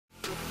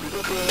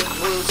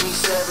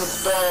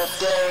27th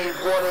birthday,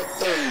 what it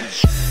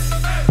is.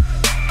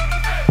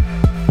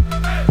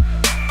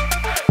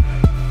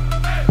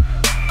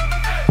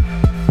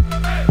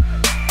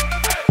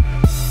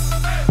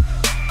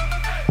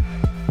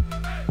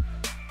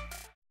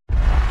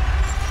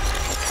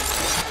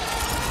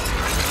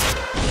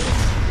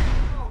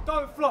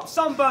 Don't flop,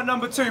 Sunburn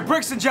number 2,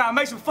 Brixton Jam,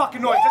 make some fucking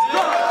noise, let's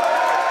go!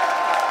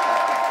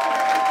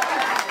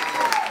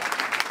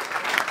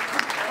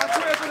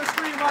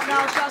 Right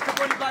now, shouts to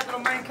Bonnie Black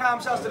on main cam,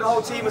 shouts to the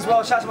whole team as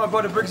well, shouts to my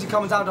brother Brixie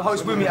coming down to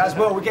host with me as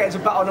well. We're getting to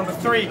battle number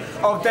 3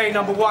 of day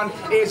number 1.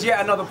 It is yet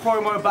another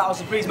promo battle,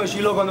 so please make sure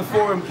you log on the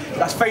forum.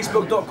 That's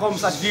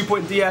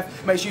facebook.com/viewpointdf.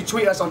 Make sure you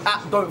tweet us on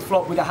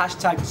 @don'tflop with the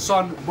hashtag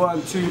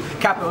Sunburn2,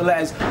 capital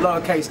letters,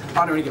 lowercase. I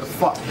don't really give a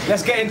fuck.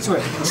 Let's get into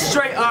it.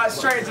 Straight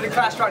into the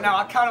clash right now.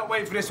 I cannot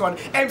wait for this one.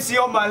 MC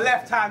on my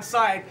left hand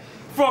side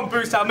from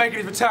Boostown making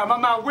his return. My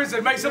man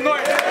Wizard, make some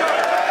noise.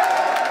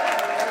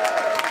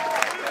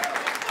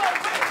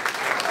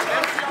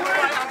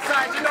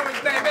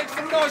 Make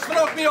some noise for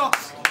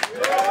OGMIOS!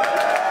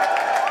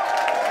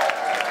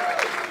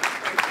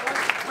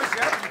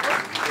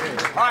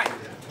 Alright,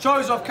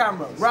 Joe's off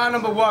camera. Round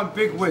number 1,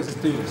 Big Wiz, let's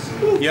do this.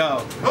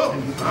 Yo.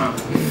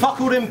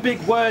 Fuck all them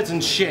big words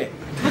and shit.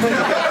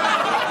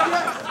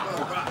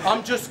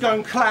 I'm just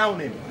going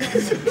clowning.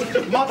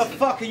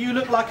 Motherfucker, you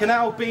look like an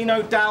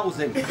albino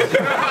dowsing.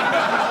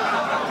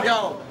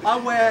 Yo, I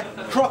wear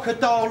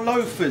crocodile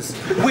loafers,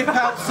 whip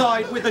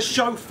outside with a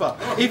chauffeur.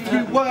 If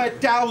you were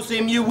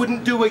dowsing, you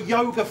wouldn't do a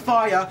yoga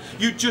fire,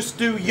 you'd just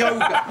do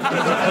yoga.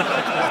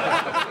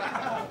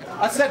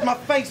 I said my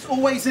face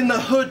always in the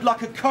hood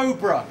like a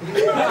cobra.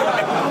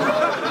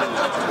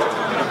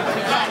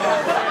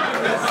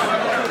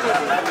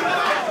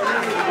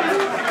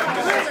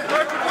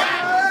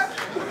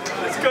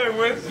 Let's go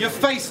with. Your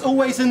face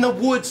always in the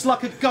woods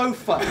like a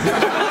gopher.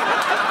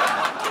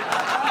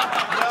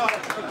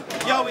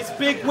 Yo, it's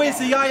Big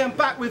Wizzy, I am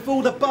back with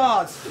all the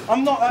bars.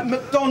 I'm not at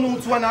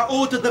McDonald's when I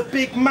order the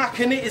Big Mac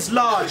and it is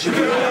large.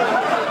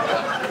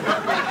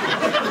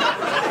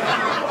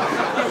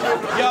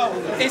 Yo,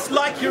 it's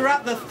like you're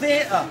at the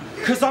theatre,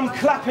 cause I'm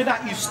clapping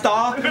at you,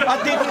 star. I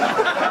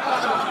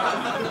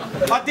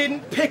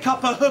didn't pick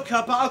up a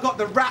hooker, but I got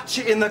the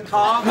ratchet in the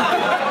car.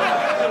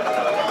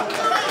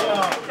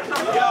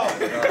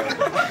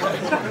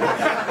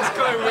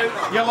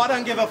 Yo, I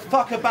don't give a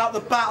fuck about the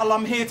battle,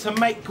 I'm here to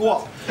make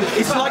guap.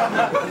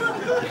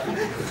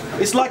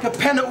 It's like a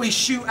penalty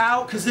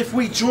shootout, because if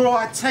we draw,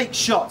 I take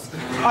shots.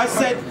 I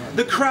said,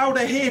 the crowd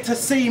are here to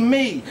see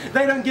me.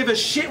 They don't give a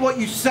shit what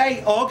you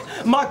say, Og.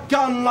 My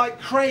gun like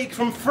Craig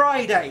from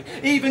Friday,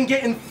 even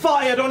getting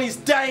fired on his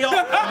day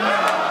off.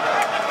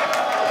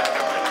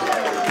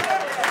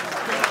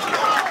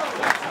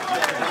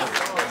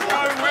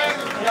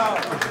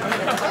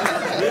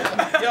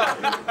 Yo,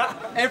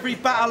 every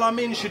battle I'm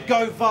in should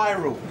go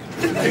viral.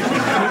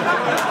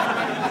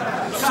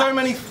 So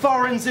many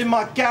foreigns in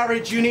my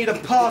garage, you need a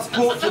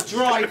passport to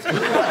drive.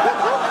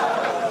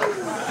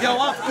 Yo,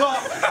 I've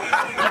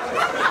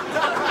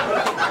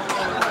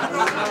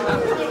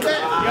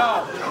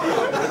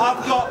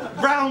got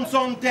rounds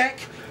on deck,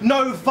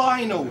 no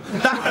vinyl.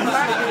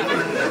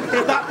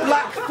 That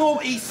black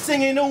 40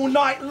 singing all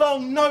night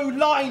long, no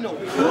Lionel.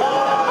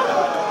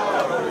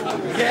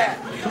 Yeah,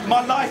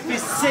 my life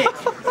is sick.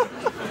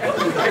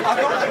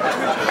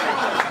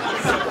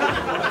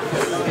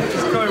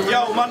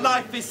 Yo, my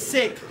life is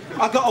sick.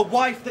 I got a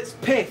wife that's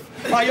piff.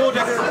 I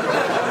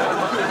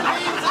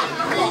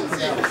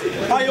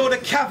order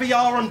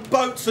caviar on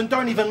boats and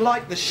don't even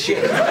like the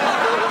shit.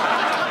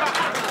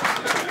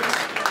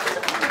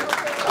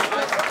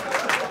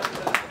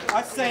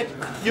 I said,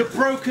 you're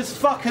broke as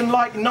fucking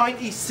like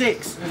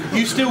 96.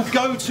 You still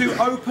go to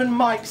open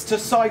mics to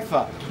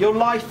cypher. Your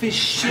life is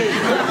shit.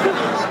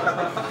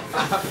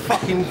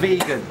 Fucking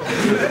vegan.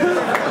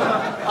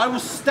 I will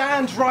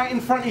stand right in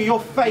front of your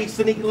face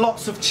and eat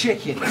lots of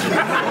chicken.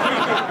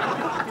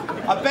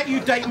 I bet you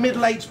date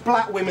middle-aged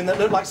black women that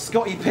look like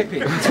Scottie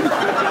Pippen.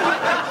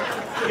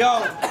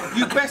 Yo,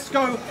 you best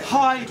go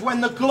hide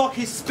when the Glock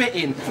is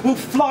spitting. We'll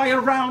fly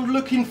around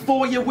looking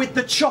for you with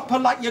the chopper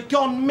like you're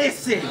gone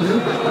missing.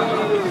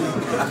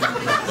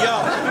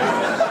 Yo,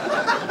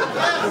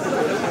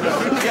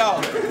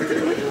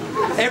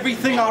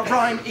 everything I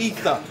rhyme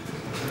ether.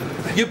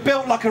 You're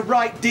built like a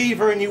right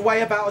diva and you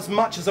weigh about as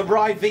much as a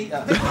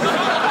Ryvita.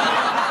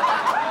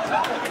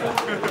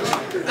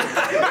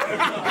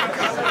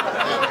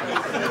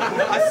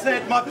 I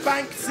said my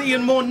bank's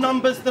seeing more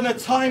numbers than a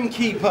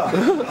timekeeper.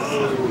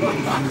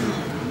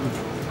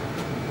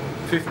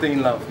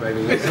 15 love,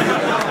 baby.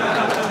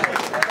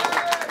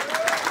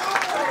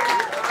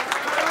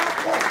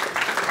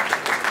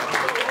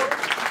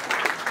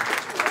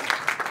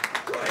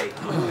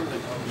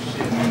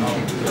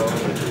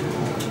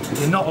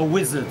 You're not a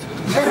wizard.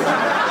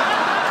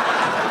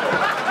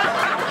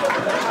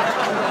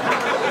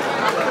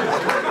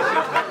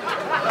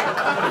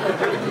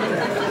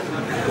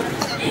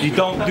 You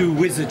don't do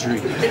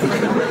wizardry.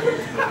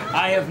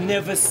 I have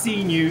never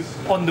seen you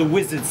on the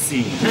wizard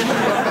scene.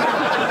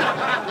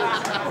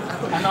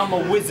 I I'm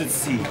a wizard,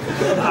 see.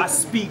 I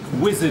speak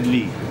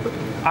wizardly.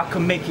 I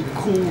can make it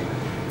cool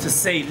to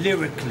say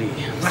lyrically.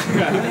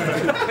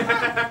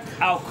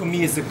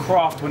 Alchemy is a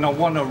craft when I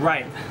want to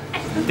write.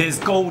 There's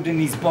gold in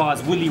these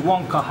bars, Willy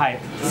Wonka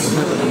hype.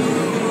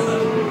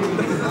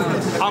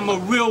 I'm a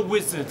real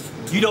wizard.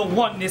 You don't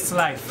want this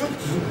life.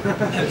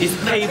 It's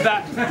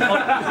payback.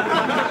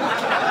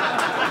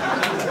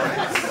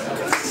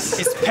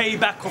 It's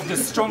payback of the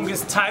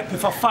strongest type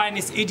if I find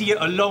this idiot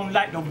alone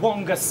like the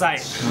Wonga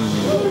site.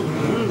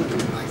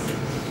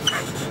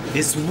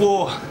 This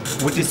war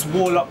with this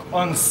warlock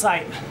on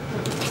sight,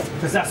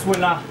 because that's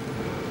when I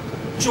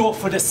draw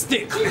for the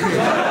stick.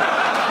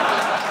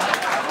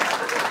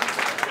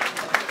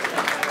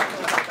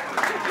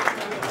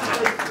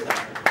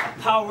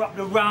 Power up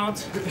the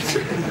round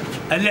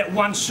and let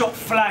one shot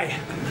fly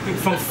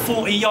from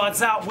 40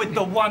 yards out with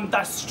the one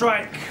that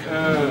strike.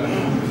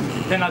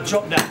 Then I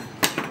drop that.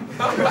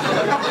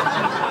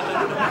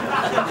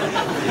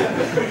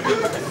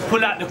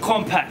 Pull out the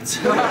compact.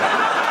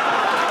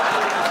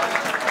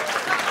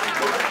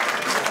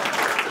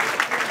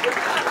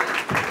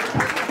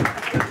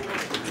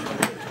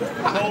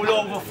 Roll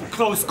over for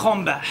close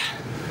combat.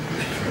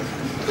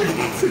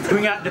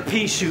 Bring out the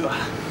pea shooter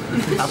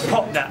and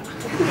pop that.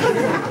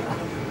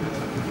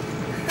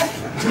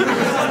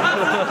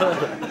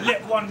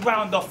 Let one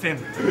round off him.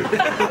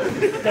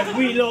 Then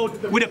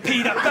reload with a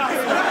pea that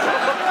bounces.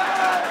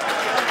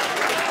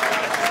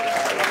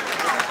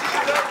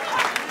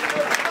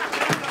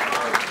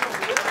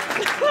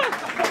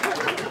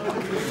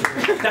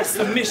 That's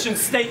the mission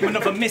statement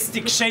of a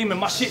mystic shaman.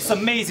 My shit's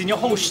amazing, your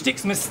whole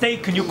shtick's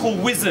mistaken. You're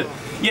called wizard,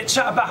 yet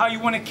chat about how you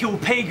want to kill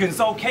pagans.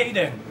 Okay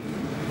then.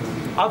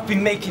 I've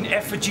been making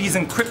effigies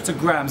and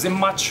cryptograms in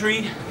my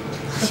tree.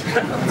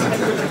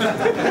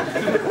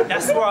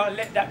 That's where I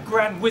let that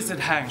grand wizard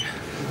hang.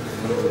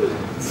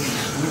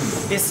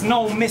 It's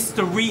no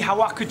mystery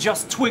how I could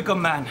just twig a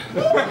man.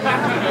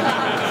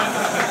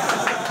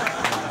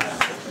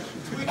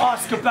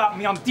 Ask about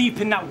me, I'm deep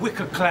in that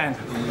Wicker clan.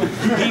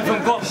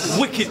 Even got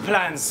wicked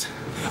plans.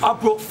 I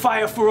brought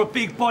fire for a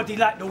big body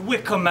like the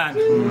Wicker Man.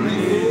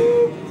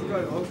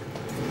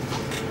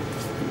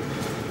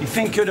 You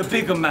think you're the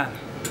bigger man?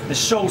 The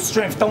show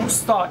strength, don't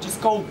start,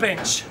 just go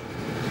bench.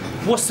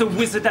 What's a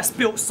wizard that's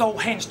built so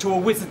hench to a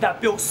wizard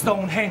that built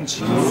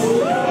Stonehenge?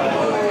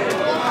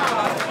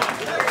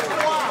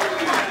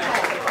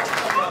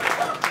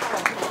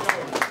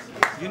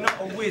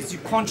 You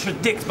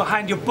contradict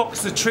behind your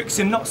box of tricks.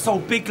 You're not so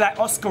big like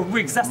Oscar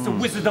Riggs. That's the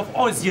Wizard of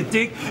Oz, you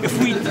dig? If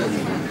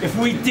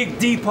we dig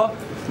deeper,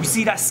 we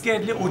see that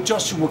scared little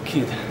Joshua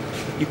kid.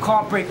 You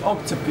can't break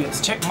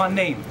octobits. Check my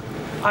name.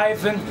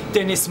 Ivan,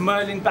 Dennis,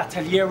 Merlin,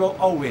 Battaliero,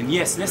 Owen.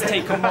 Yes, let's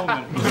take a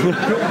moment.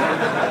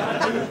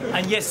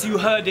 And yes, you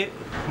heard it.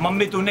 My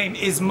middle name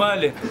is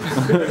Merlin.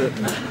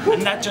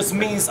 And that just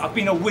means I've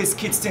been a whiz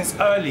kid since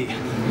early.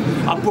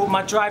 I brought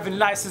my driving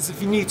license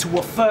if you need to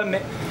affirm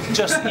it.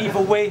 Just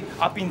either way,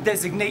 I've been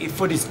designated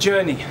for this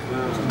journey.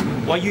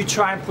 While you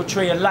try and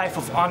portray a life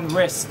of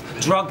unrest,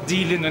 drug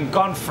dealing and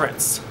gun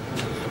threats.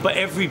 But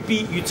every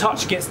beat you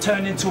touch gets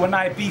turned into an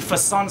IB for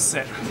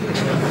sunset.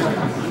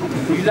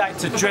 You like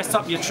to dress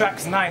up your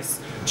tracks nice,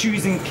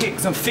 choosing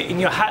kicks and fitting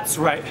your hats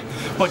right.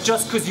 But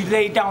just because you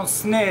lay down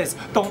snares,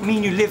 don't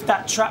mean you live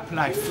that trap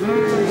life.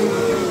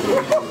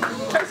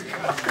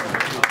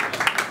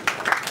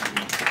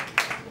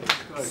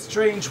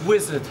 Strange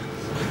wizard,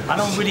 I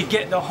don't really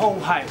get the whole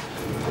hype.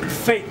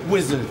 Fake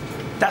wizard,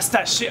 that's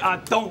that shit I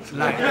don't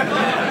like.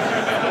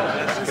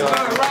 Let's go.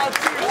 Round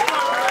two.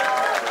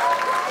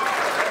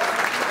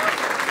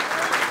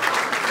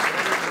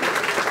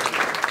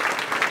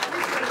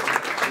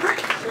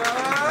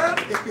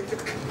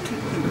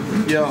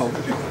 Yo,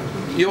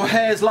 your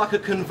hair's like a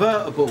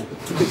convertible.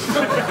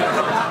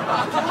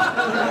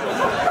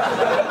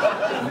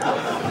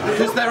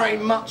 Because there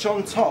ain't much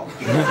on top.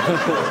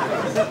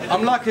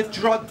 I'm like a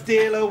drug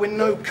dealer with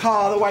no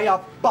car the way I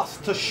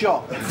bust a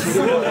shop.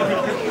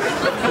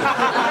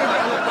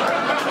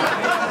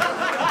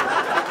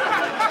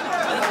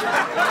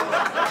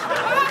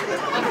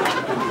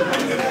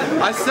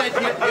 I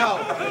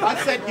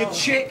said your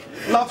chick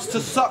loves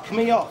to suck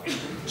me off.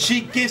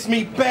 She gives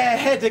me bare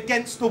head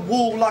against the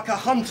wall like a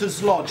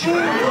hunter's lodge.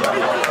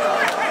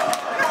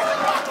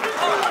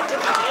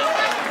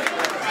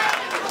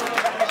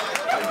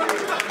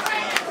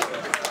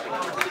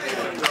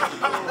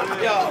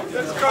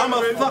 I'm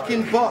a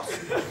fucking boss,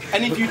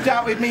 and if you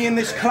doubted me in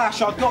this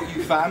clash, I got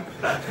you, fam.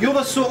 You're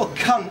the sort of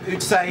cunt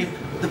who'd say,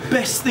 the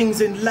best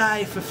things in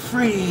life are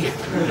free.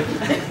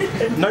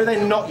 No,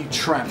 they're not, you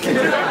tramp.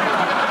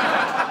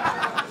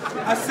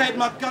 I said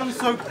my gun's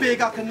so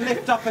big I can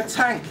lift up a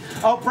tank.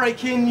 I'll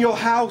break in your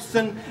house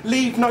and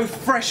leave no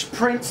fresh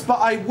prints, but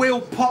I will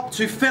pop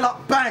to fill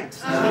up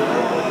banks.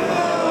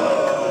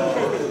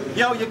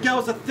 Yo, your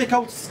girl's a thick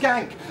old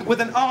skank with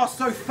an arse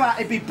so fat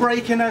it'd be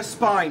breaking her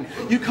spine.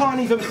 You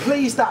can't even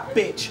please that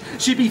bitch.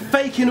 She'd be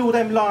faking all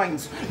them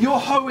lines. Your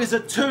hoe is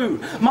a 2,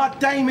 my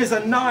dame is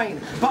a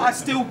 9, but I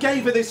still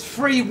gave her this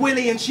free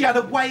willy and she had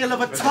a whale of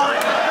a time.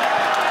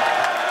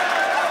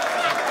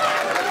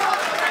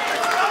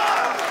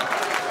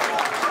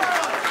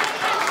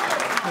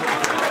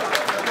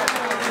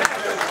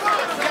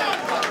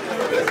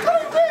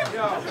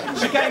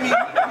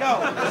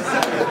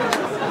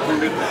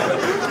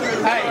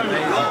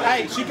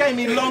 Hey, she gave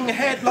me long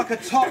head like a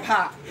top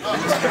hat.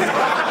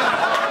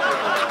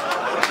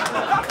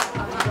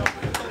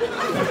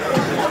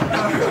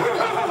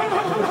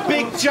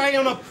 Big J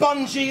on a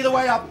bungee the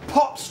way I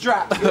pop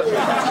strap.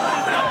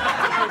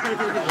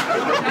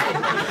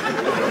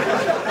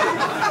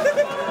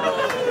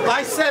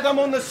 I said I'm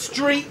on the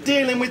street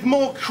dealing with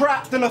more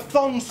crap than a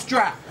thong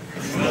strap.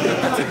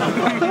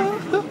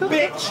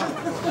 Bitch,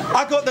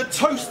 I got the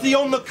toasty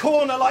on the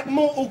corner like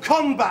Mortal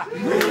Kombat.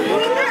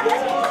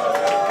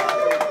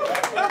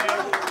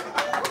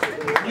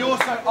 You're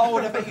so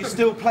old, I bet you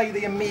still play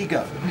the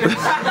Amiga.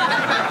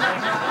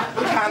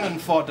 Cannon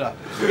fodder.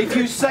 If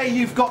you say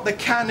you've got the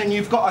cannon,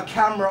 you've got a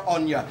camera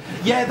on you.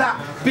 Yeah,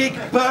 that big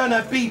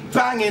burner be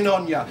banging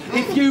on you.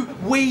 If you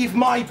weave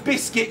my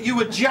biscuit, you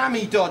a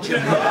jammy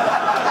dodger.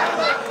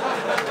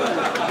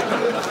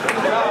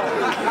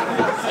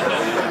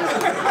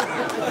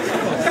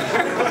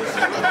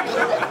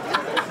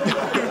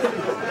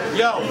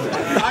 Yo,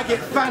 I get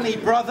fanny,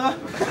 brother.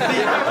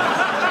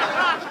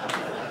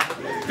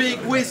 Big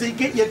Wizzy,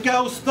 get your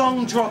girl's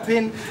thong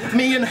dropping.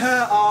 Me and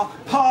her are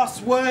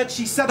password.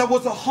 She said I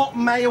was a hot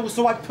male,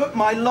 so I put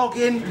my log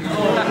in.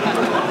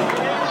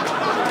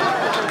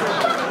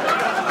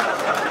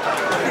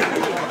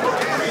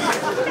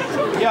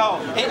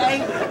 Yo, it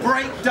ain't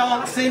break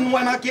dancing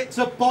when I get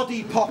to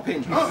body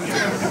popping.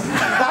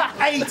 That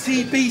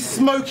 80 be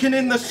smoking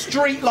in the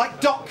street like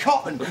Doc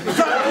Cotton.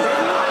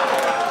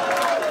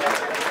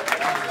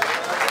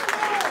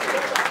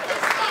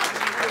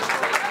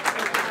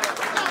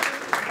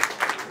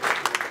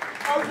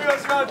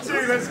 OGMIOS round 2,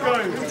 let's go.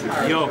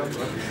 Yo,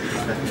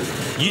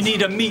 you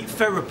need a meat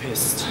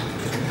therapist.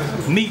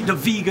 Meet the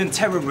vegan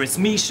terrorist,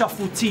 me,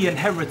 Shuffle T and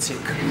Heretic.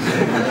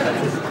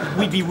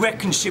 We be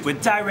wrecking shit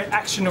with direct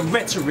action and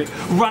rhetoric.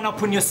 Run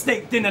up on your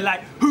steak dinner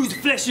like, whose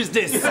flesh is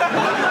this?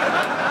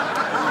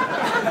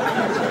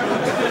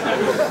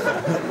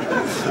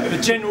 The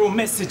general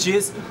message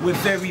is, we're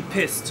very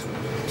pissed.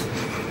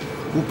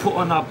 We'll put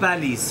on our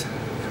ballies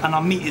and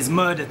our meat is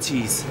murder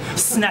teas.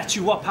 Snatch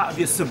you up out of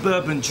your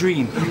suburban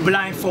dream.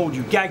 Blindfold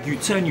you, gag you,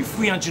 turn you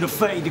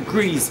 330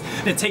 degrees.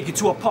 Then take you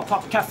to a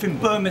pop-up cafe in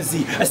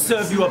Bermondsey and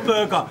serve you a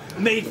burger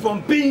made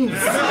from beans.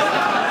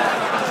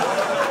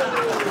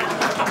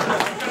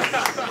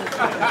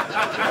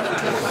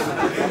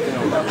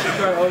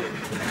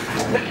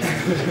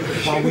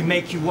 While we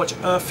make you watch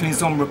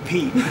Earthlings on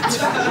repeat.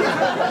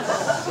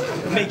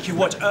 Make you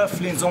watch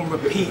Earthlings on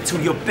repeat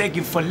till you're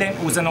begging for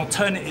lentils and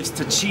alternatives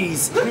to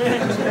cheese.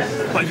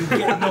 But you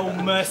get no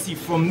mercy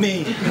from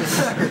me,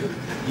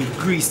 you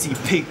greasy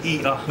pig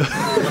eater.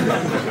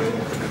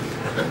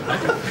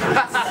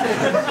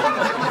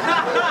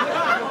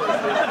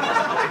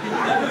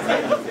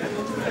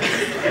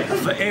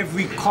 For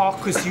every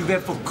carcass you've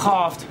ever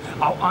carved,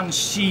 I'll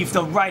unsheathe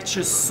the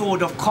righteous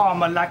sword of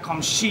karma like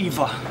I'm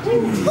Shiva.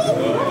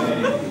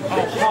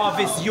 I'll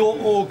harvest your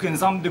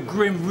organs, I'm the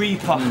Grim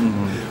Reaper.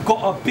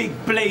 Got a big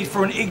blade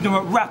for an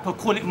ignorant rapper,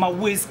 call it my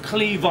whiz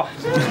cleaver.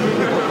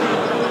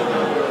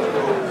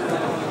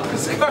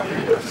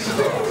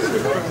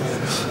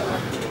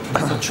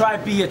 So try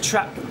be a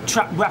trap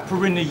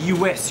rapper in the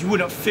US, you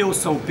wouldn't feel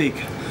so big.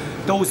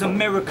 Those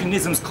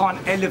Americanisms can't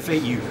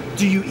elevate you.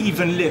 Do you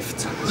even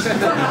lift?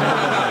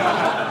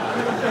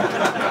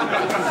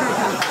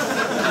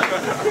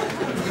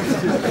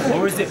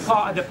 Or is it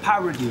part of the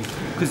parody?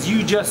 Because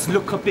you just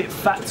look a bit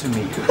fat to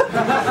me.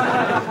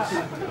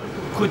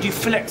 Could you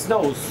flex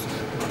those?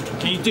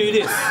 Can you do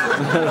this?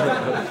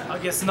 I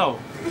guess no.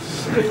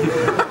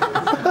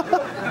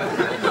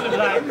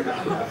 Like,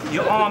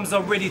 your arms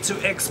are ready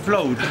to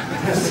explode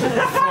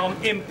from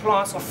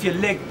implants off your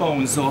leg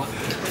bones or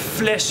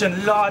flesh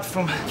and lard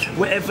from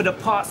wherever the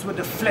parts where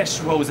the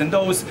flesh rolls, and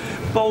those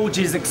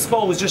bulges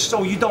exposed just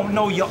so you don't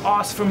know your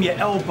ass from your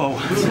elbow.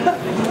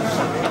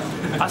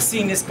 I've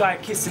seen this guy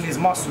kissing his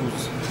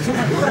muscles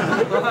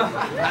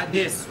like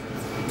this.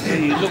 Yeah,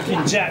 you're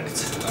looking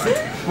jacked.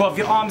 Well, if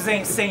your arms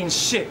ain't saying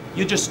shit,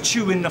 you're just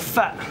chewing the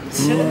fat.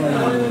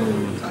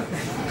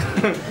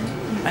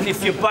 And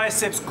if your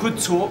biceps could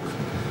talk,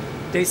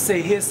 they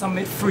say, here's some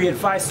free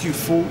advice, you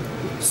fool.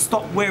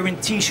 Stop wearing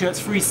t-shirts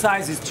 3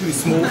 sizes too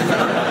small.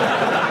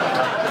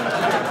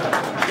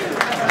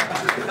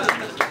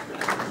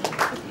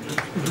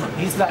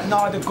 He's like,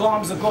 nah, the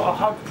arms have got to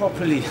hug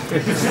properly.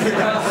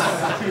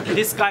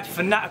 This guy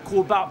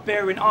fanatical about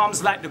bearing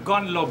arms like the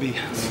gun lobby.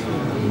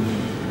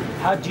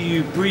 How do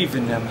you breathe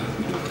in them?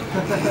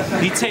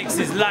 He takes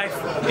his life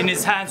in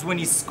his hands when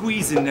he's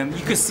squeezing them.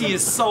 You can see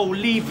his soul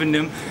leaving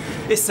them.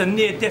 It's a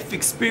near-death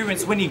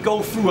experience when he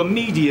goes through a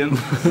medium.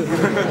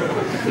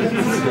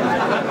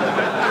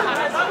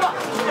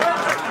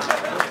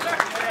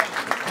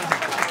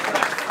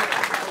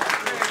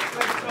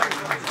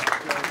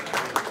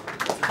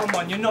 Come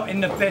on, you're not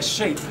in the best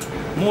shape.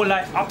 More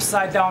like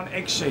upside down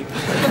egg shape.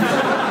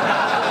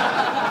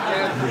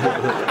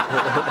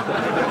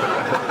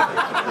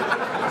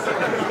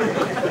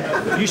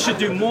 You should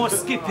do more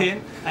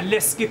skipping and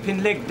less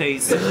skipping leg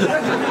days.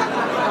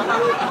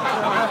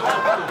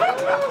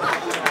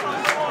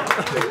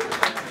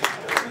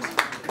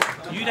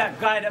 You You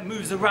that guy that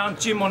moves around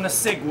gym on a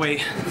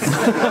Segway.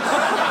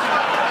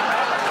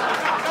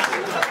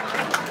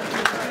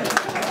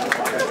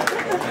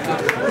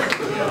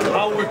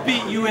 I would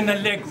beat you in a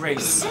leg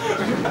race.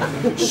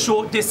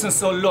 Short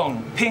distance or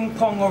long, ping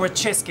pong or a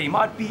chess game.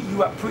 I'd beat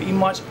you at pretty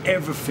much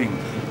everything,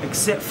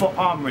 except for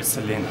arm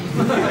wrestling.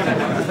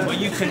 But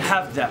you can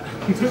have that.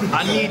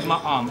 I need my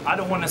arm. I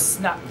don't want to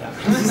snap that.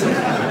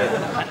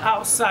 And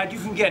outside, you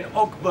can get an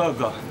Og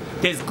burger.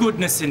 There's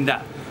goodness in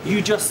that.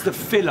 You just the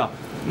filler.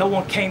 No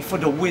one came for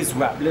the whiz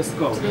rap. Let's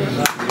go.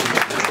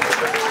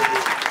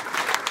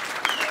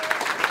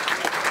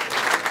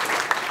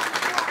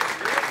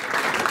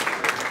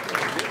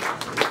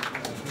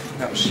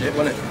 That was shit,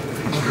 wasn't it?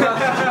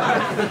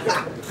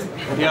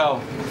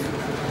 Yo,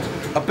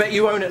 I bet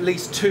you own at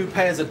least 2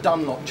 pairs of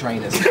Dunlop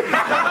trainers.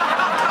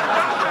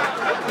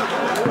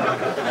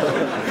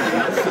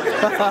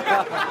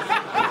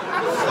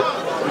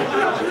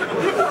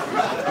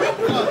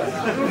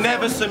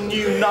 Never some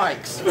new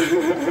Nikes.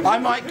 I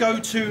might go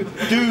to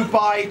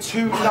Dubai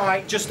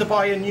tonight just to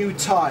buy a new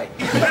tie.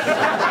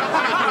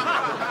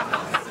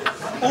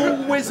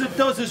 All Wizard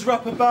does is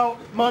rap about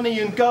money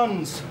and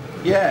guns.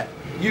 Yeah,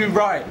 you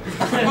right.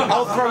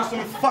 I'll throw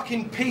some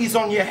fucking peas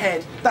on your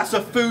head. That's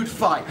a food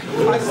fight.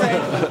 I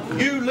said,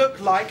 you look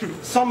like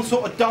some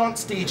sort of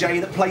dance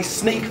DJ that plays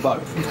Sneakbo.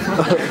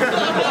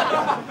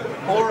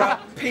 Or a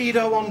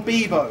pedo on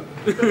Bebo.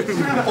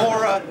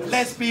 Or a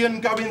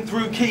lesbian going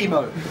through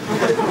chemo.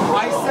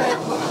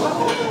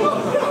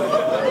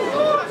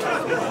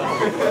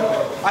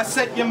 I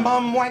said, your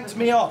mum wanked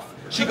me off.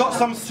 She got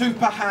some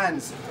super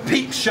hands.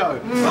 Peep show.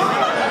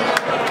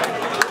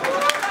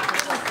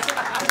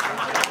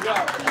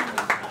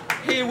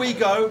 Here we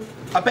go.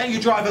 I bet you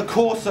drive a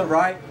Corsa,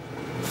 right?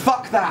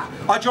 Fuck that.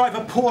 I drive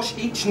a Porsche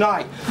each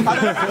night.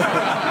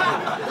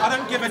 I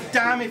don't give a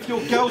damn if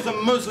your girl's a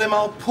Muslim,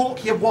 I'll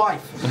pork your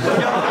wife.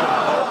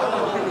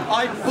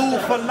 I bull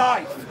for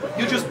life.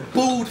 You're just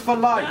bald for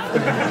life.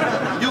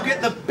 You'll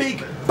get the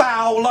big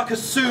bow like a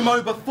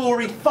sumo before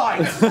he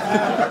fights.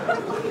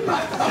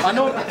 I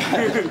know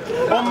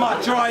on my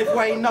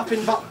driveway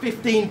nothing but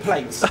 15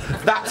 plates.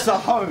 That's a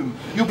home.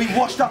 You'll be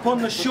washed up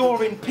on the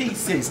shore in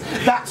pieces.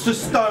 That's a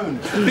stone.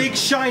 Big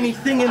shiny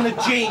thing in the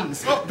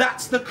jeans.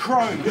 That's the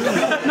chrome.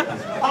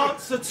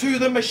 Answer to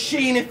the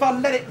machine if I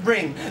let it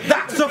ring.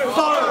 That's a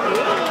phone.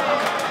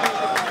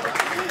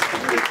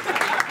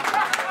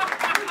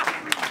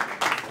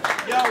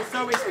 Yo,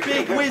 so it's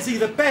Big Wizzy,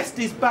 the best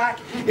is back.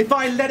 If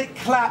I let it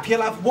clap,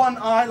 you'll have one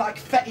eye like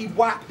Fetty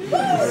Wap.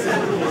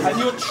 And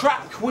your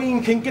trap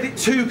queen can get it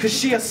too,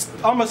 cause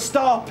I'm a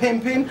star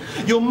pimpin'.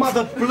 Your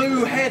mother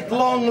blue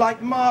headlong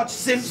like Marge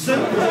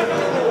Simpson.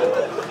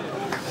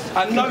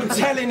 And no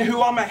telling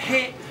who I'm a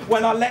hit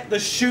when I let the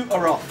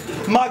shooter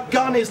off. My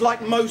gun is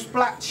like most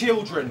black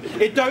children.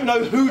 It don't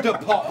know who to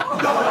pop.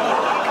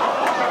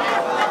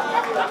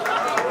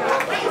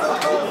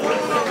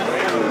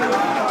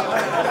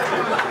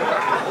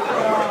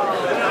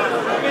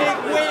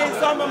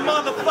 I'm a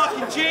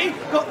motherfucking G,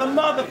 got the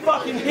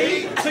motherfucking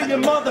heat to your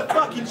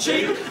motherfucking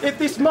cheek. If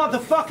this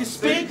motherfucker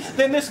speak,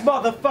 then this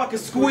motherfucker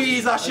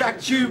squeeze. I shack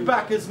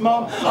Chewbacca's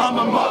mum, I'm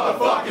a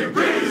motherfucking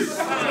beast.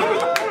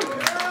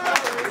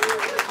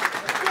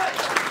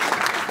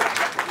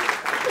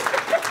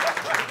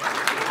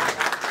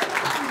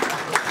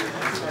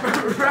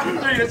 Round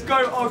 3, let's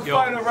go on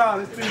final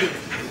round, let's do this.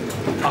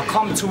 I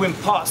come to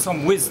impart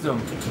some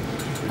wisdom,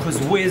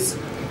 cause Wiz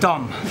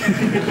dumb.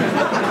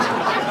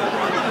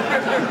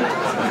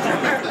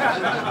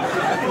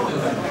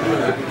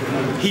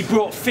 He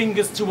brought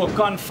fingers to a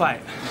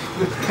gunfight.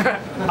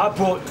 I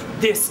brought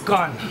this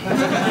gun.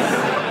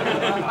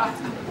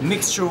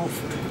 Mixture of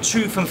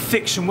truth and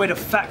fiction where the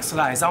facts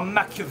lies. I'm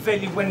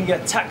Machiavelli when the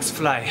attacks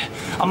fly.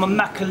 I'm a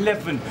Mach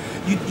 11,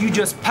 you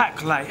just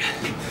pack light.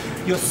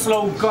 Your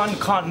slow gun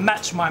can't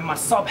match mine. My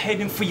sub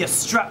heading for your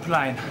strap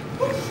line.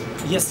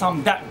 Yes,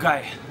 I'm that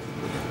guy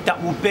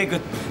that will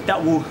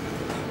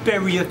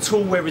bury a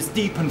tool where it's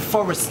deep and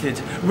forested,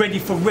 ready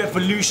for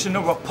revolution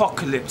or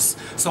apocalypse.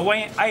 So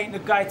I ain't the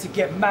guy to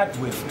get mad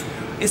with.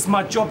 It's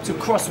my job to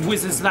cross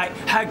wizards like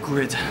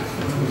Hagrid.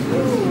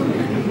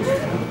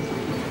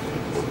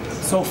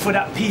 So for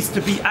that piece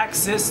to be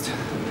accessed,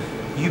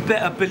 you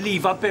better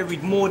believe I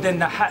buried more than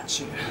the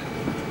hatchet.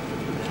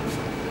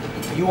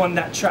 You on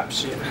that trap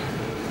shit.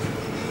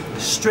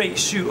 Straight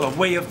shooter,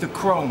 way of the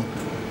chrome.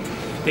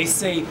 They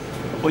say,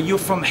 well, you're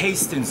from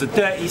Hastings, the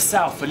dirty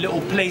south, a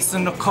little place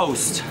on the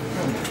coast.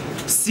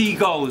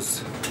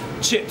 Seagulls,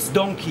 chips,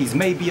 donkeys,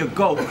 maybe a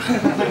goat.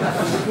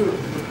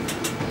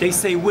 They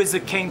say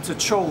Wizard came to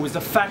troll is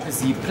a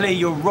fantasy, play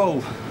your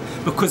role.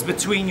 Because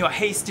between your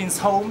Hastings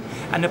home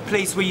and the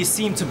place where you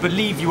seem to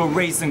believe you were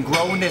raised and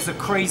grown, there's a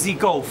crazy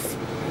gulf.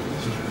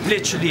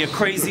 Literally a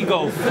crazy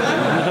gulf.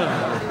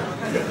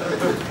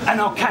 And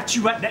I'll catch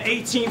you at the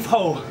 18th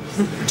hole.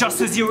 Just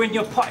as you're in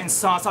your putting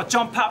stance, I'll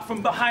jump out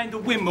from behind the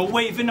windmill,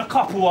 waving a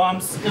couple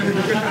arms.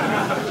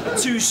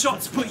 2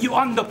 shots put you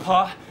under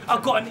par. I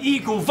got an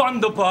eagle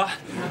Wunderbar.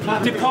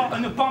 Depart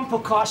on the bumper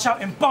car,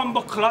 shouting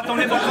Bumper Club. Don't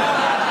ever.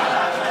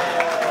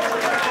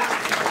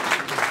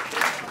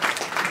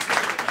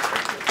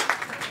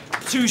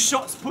 2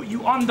 shots put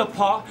you under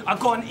par. I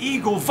got an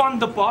eagle,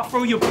 Thunderbar,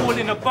 throw your ball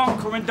in a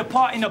bunker and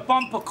depart in a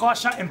bumper car,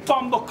 shouting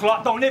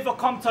Bumberclot, don't ever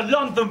come to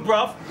London,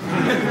 bruv.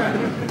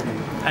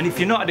 And if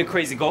you're not at the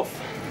Crazy Golf,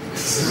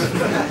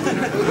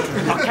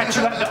 I'll catch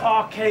you at the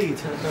arcade.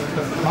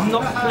 I'm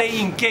not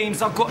playing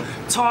games, I've got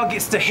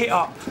targets to hit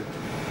up.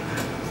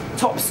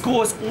 Top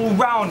scores all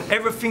round,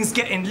 everything's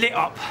getting lit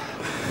up.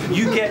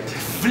 You get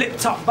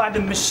flipped up by the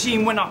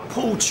machine when I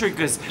pull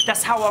triggers.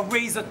 That's how I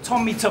raise a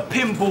Tommy to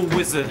pinball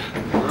wizard.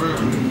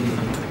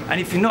 And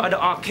if you're not at the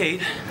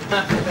arcade,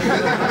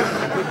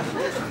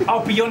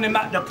 I'll be on him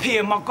at the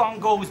pier. My gun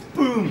goes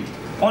boom,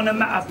 on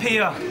him at a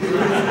pier.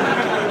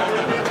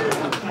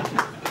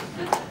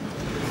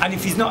 And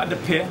if he's not at the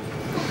pier,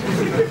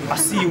 I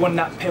see you on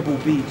that Pebble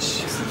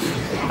Beach.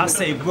 I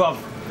say, bruv,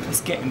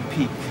 it's getting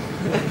peak.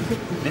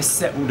 Let's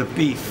settle the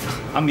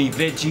beef. I mean,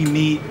 veggie,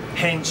 meat,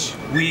 hench,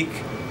 weak.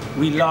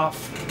 We laugh,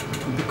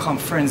 we become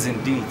friends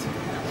indeed.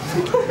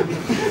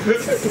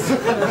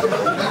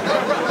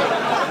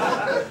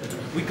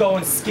 We go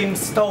and skim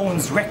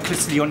stones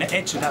recklessly on the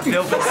edge of that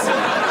velvet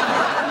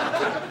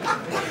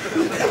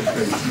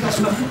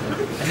silk.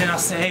 And then I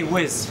say, hey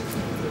Wiz,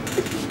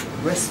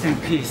 rest in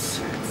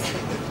peace.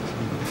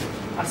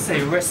 I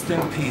say rest in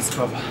peace,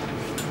 brother.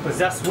 Because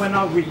that's when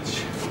I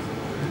reach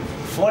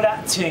for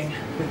that thing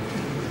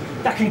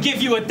that can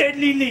give you a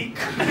deadly leak.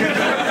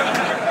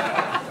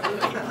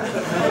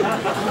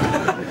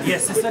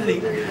 Yes, it's a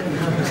leak.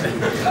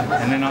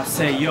 And then I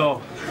say,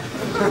 yo,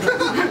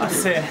 I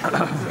say,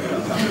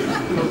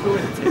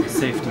 take the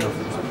safety off.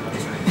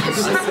 I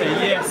say,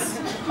 yes,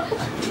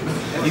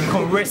 you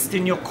can rest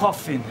in your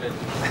coffin,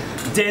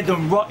 dead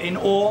and rotting,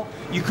 or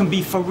you can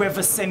be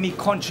forever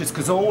semi-conscious,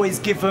 because I always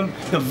give them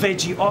the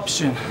veggie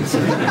option.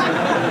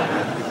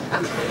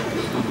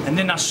 And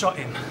then I shot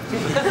him.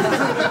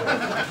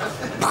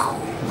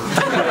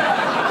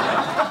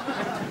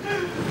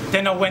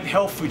 Then I went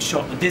health food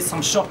shop and did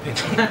some shopping.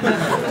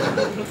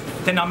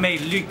 Then I made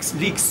leek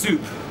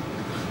soup.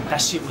 That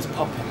shit was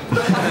popping.